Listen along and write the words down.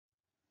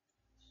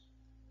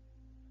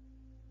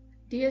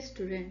Dear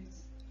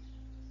students,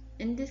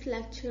 in this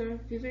lecture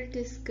we will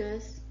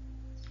discuss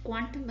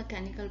quantum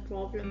mechanical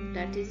problem,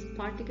 that is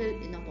particle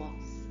in a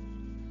box.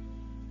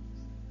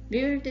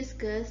 We will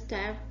discuss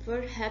that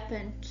what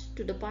happens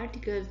to the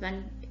particle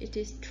when it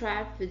is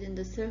trapped within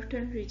the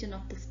certain region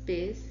of the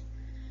space,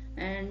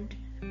 and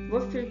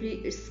what will be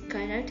its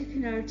kinetic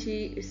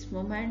energy, its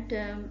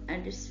momentum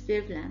and its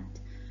wavelength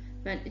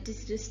when it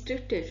is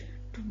restricted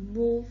to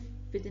move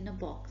within a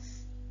box.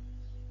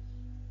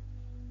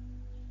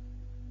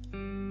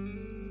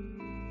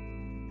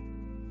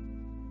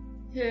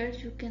 Here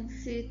you can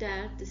see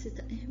that this is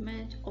the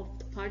image of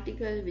the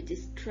particle which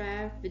is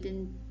trapped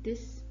within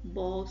this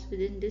box,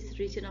 within this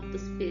region of the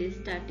space.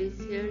 That is,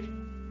 here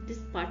this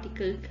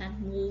particle can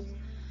move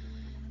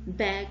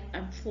back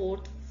and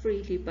forth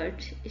freely,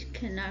 but it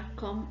cannot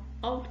come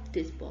out of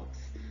this box.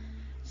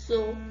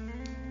 So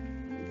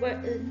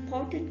the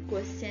important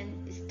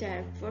question is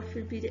that what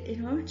will be the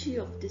energy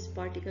of this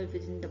particle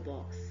within the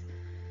box.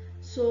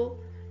 So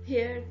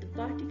here the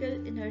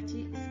particle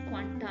energy is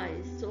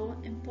quantized. So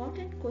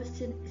important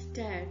question is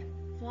that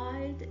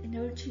why the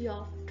energy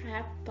of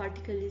trapped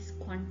particle is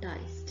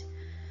quantized.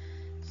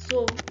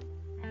 So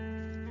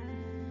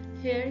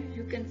here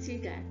you can see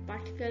that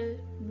particle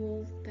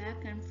move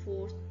back and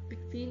forth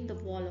between the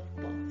wall of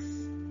box.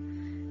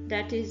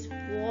 That is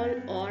wall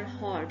or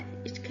hard.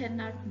 It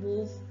cannot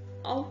move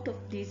out of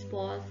these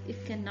walls.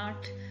 It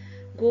cannot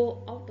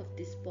go out of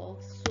this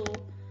box. So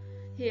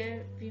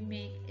here we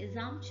make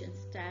assumptions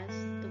that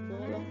the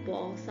wall of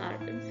box are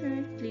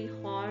infinitely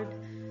hard,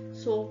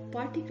 so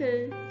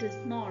particle does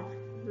not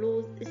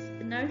lose its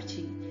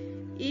energy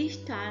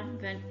each time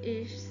when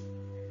it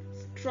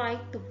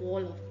strikes the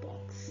wall of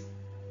box.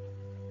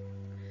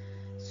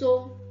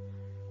 So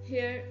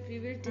here we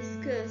will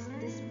discuss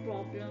this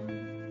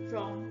problem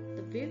from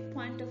the wave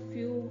point of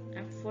view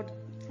and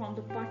from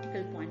the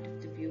particle point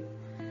of the view.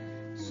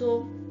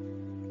 So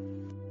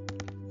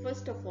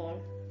first of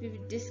all, we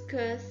will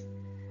discuss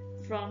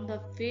from the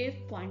wave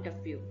point of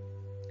view.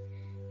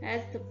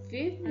 As the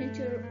wave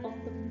nature of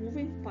the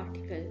moving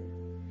particle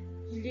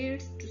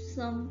leads to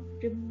some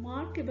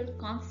remarkable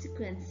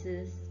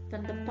consequences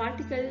when the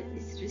particle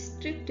is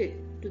restricted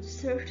to a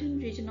certain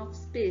region of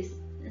space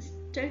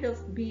instead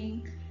of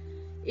being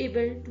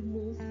able to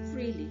move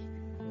freely.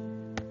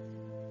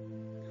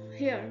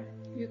 Here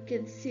you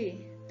can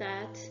see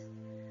that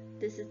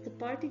this is the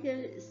particle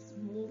is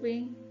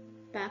moving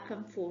back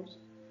and forth,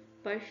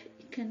 but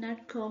it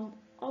cannot come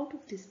out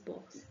of this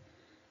box.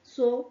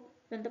 So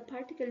when the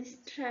particle is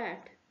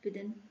trapped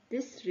within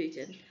this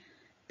region,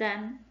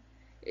 then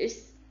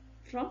it's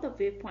from the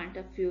wave point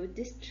of view,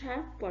 this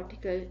trapped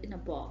particle in a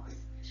box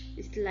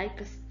is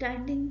like a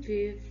standing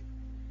wave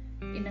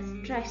in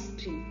a stretch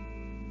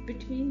stream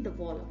between the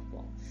wall of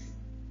box.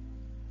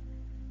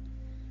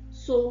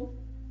 So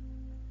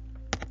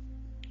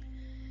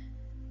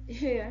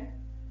here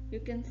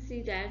you can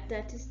see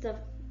that is the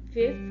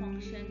wave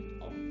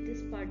function of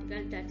this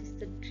particle, that is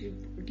the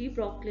de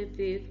Broglie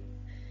wave,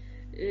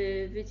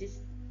 which is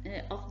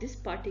of this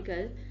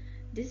particle.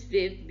 This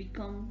wave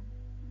become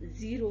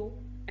zero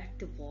at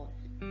the wall.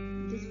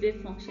 This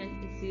wave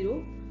function is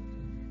zero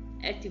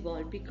at the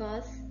wall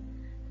because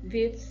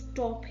waves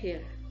stop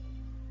here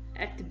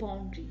at the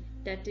boundary.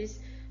 That is,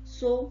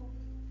 so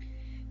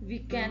we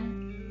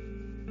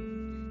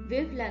can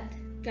wavelength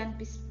can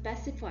be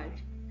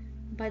specified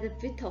by the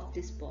width of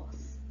this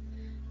box.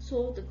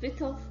 So the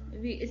width of,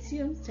 we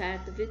assume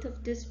that the width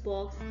of this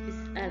box is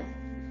L.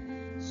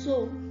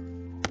 So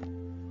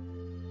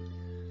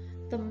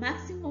the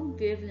maximum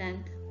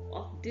wavelength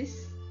of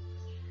this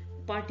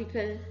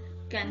particle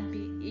can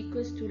be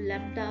equals to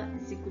lambda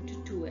is equal to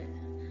 2L.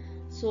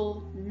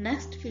 So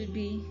next will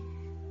be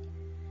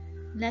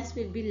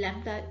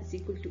lambda is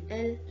equal to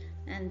L,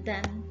 and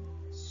then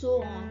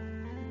so on.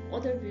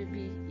 Other will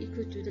be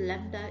equal to the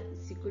lambda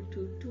is equal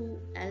to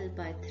 2L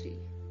by 3.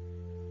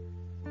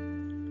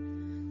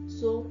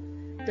 So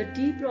the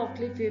de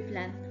Broglie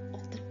wavelength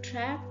of the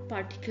trapped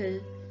particle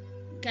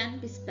can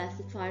be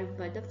specified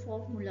by the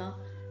formula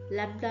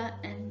lambda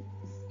n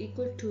is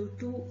equal to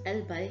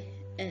 2L by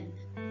n.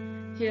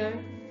 Here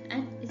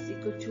n is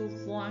equal to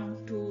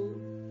 1,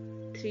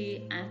 2,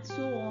 3 and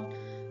so on.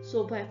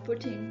 So by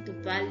putting the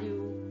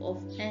value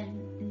of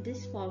n in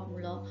this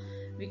formula,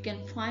 we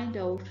can find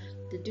out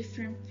the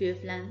different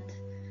wavelength,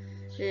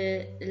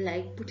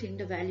 like putting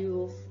the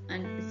value of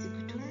n is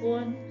equal to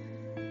 1,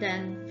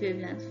 then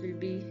wavelength will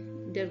be,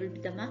 there will be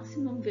the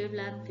maximum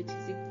wavelength which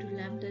is equal to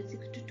lambda is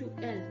equal to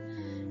 2L,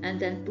 and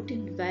then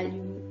putting the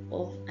value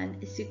of n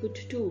is equal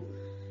to 2,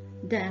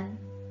 then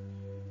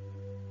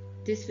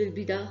this will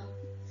be the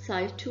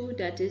psi 2,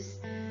 that is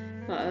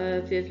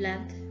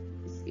wavelength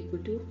is equal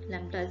to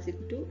lambda is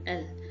equal to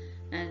L,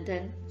 and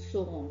then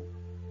so on.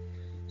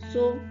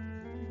 So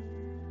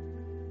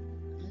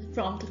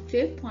from the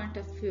wave point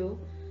of view,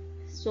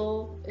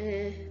 so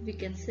we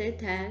can say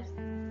that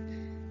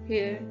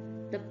here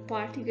the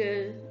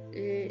particle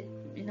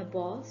in a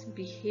box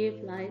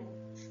behave like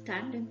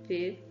standing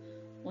wave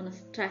on a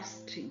stretch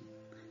string.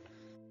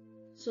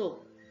 So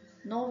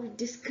now we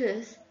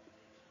discuss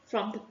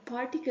from the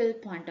particle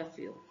point of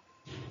view.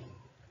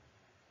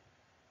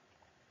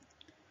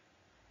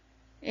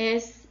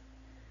 As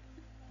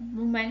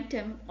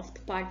momentum of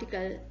the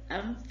particle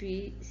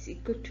mv is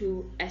equal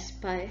to h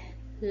by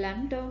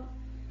lambda,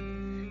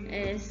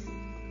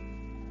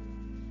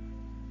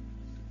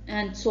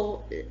 and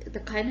so the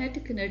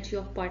kinetic energy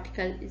of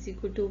particle is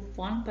equal to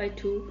 1 by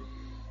 2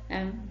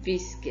 mv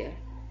square.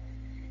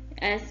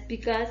 As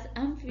because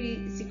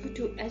mv is equal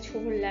to h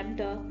over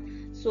lambda,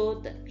 so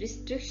the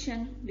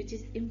restriction which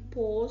is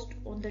imposed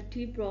on the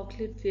de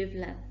Broglie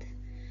wavelength,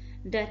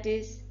 that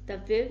is the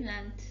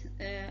wavelength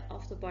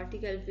of the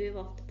particle, wave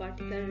of the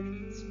particle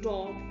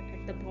stopped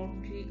at the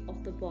boundary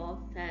of the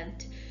box,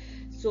 and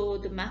so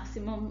the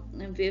maximum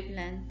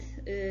wavelength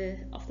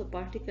of the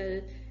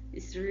particle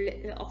is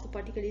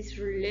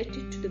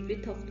related to the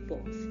width of the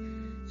box.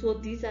 So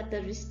these are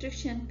the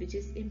restriction which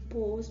is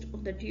imposed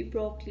on the de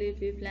Broglie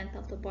wavelength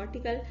of the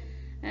particle,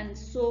 and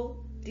so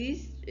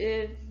these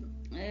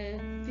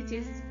which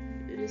is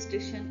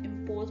restriction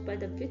imposed by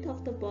the width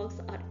of the box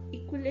are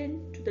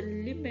equivalent to the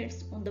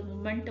limits on the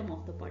momentum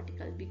of the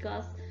particle,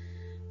 because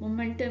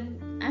momentum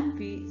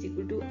mv is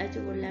equal to h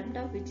over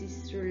lambda, which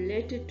is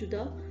related to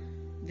the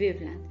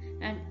wavelength,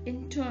 and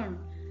in turn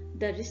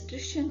the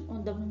restriction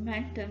on the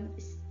momentum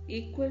is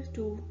equivalent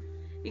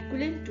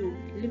to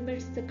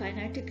limits the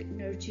kinetic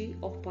energy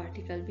of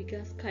particle,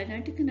 because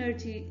kinetic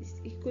energy is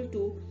equal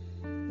to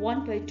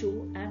 1 by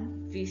 2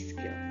 mv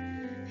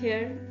square.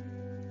 Here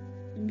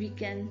we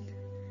can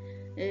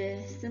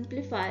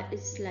simplify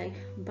it like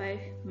by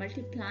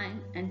multiplying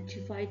and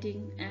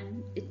dividing,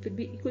 and it will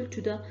be equal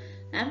to the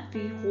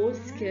mv whole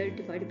square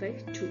divided by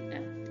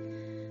 2m.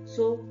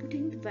 So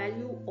putting the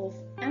value of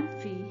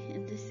mv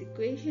in this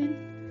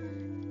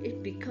equation,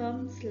 it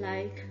becomes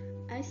like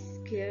h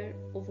square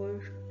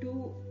over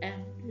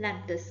 2m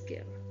lambda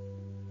square.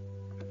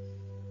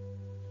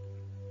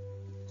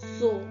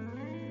 So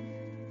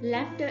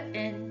lambda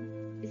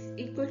n is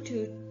equal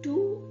to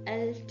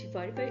 2l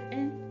divided by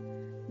n.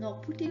 Now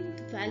putting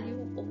the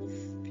value of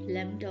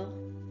lambda,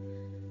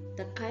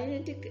 the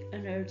kinetic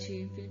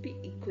energy will be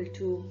equal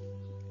to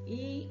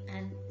E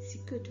n is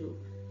equal to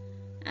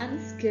m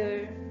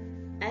square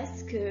s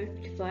square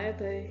divided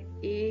by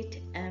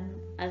 8m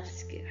l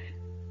square.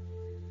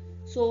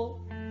 So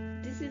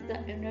this is the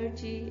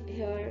energy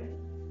here.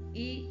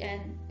 E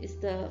n is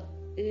the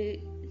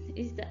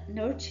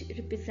energy,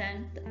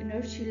 represent the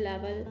energy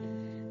level,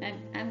 and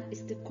m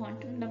is the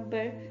quantum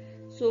number.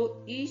 So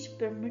each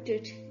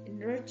permitted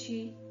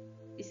energy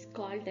is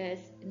called as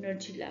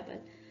energy level,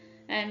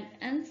 and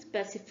n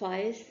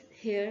specifies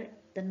here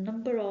the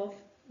number of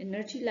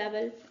energy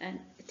level, and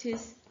it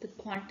is the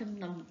quantum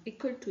number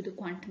equal to the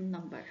quantum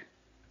number.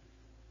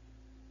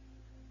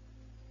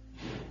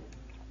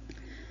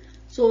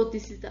 So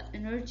this is the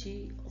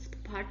energy of the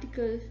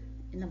particle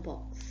in a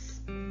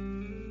box.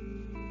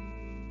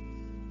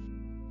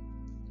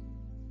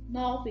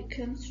 Now we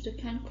come to the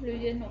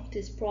conclusion of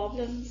these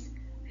problems.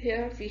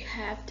 Here we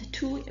have the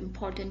two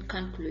important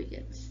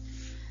conclusions.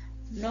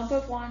 Number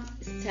one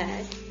is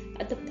that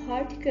the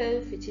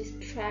particle which is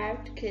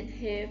trapped can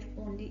have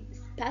only a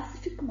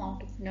specific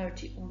amount of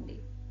energy only.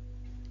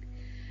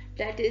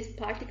 That is,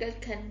 particle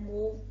can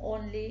move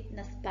only in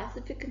a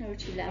specific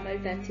energy level,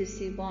 that is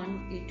E1,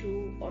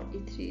 E2 or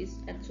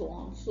E3 and so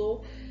on.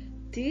 So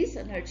these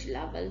energy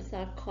levels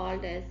are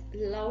called as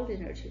allowed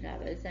energy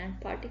levels, and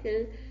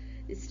particle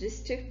is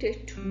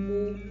restricted to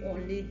move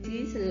only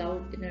these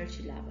allowed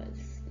energy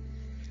levels.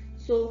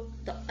 So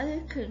the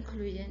other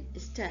conclusion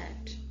is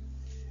that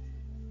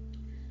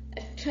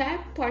a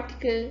trapped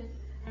particle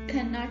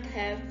cannot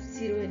have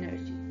zero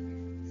energy,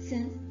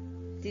 since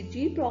the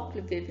de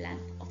Broglie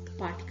wavelength of the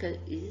particle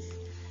is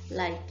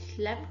like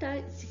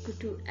lambda is equal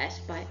to h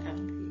by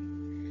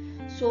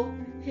mv. So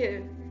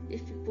here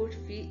if we put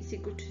v is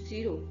equal to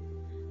 0,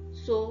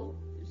 so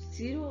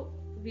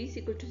v is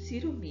equal to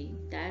 0 means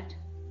that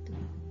the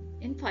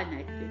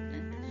infinite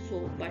wavelength.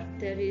 So but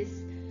there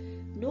is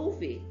no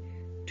way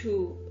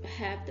to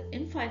have the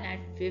infinite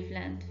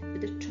wavelength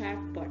with the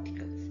trapped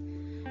particles.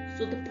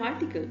 So the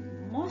particle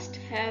must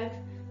have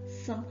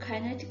some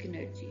kinetic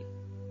energy.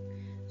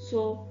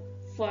 So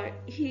for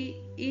E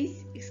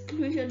is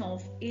exclusion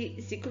of E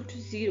is equal to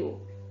 0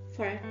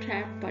 for a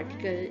trapped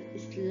particle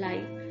is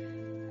like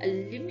a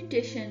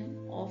limitation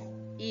of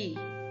E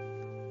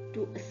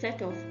to a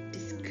set of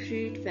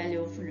discrete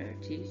value of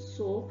energy.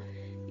 So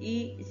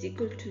E is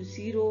equal to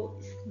 0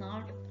 is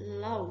not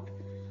allowed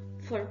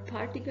for a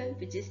particle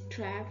which is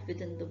trapped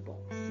within the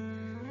box.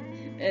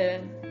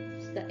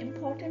 The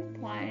important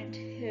point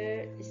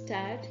here is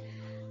that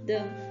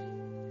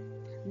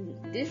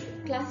this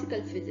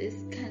classical physics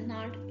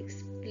cannot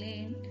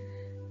explain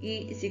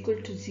E is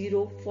equal to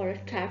 0 for a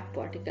trapped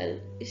particle.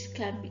 It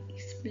can be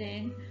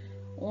explained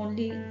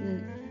only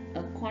in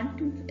a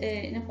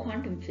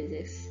quantum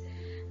physics.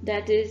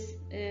 That is,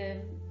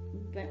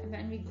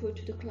 when we go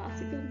to the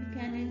classical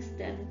mechanics,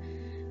 then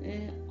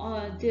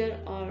there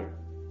are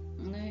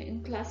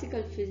in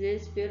classical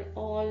physics where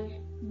all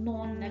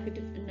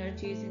non-negative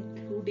energies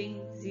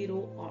including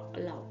 0 are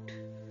allowed.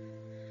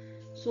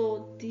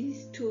 So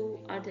these two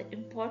are the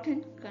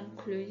important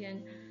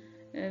conclusion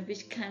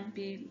which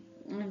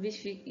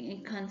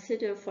we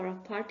consider for a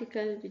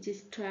particle which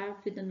is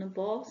trapped within a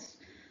box.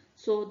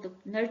 So the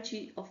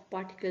energy of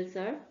particles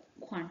are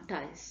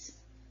quantized.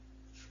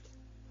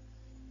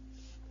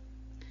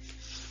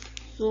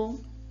 So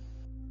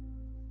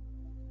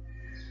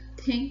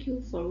thank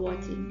you for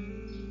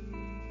watching.